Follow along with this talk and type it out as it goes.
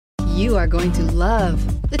You are going to love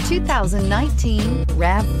the 2019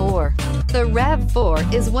 RAV4. The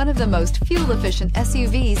RAV4 is one of the most fuel-efficient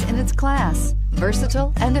SUVs in its class.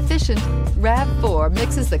 Versatile and efficient, RAV4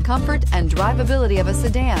 mixes the comfort and drivability of a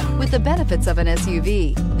sedan with the benefits of an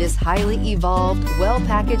SUV. This highly evolved,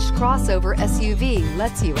 well-packaged crossover SUV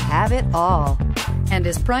lets you have it all and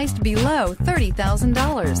is priced below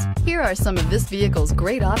 $30,000. Here are some of this vehicle's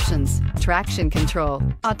great options: traction control,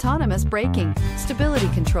 autonomous braking, stability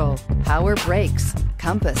control, power brakes,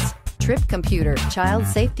 compass, trip computer, child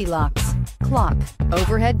safety locks, clock,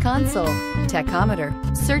 overhead console, tachometer.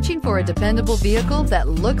 Searching for a dependable vehicle that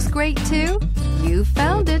looks great too? You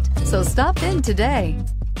found it, so stop in today.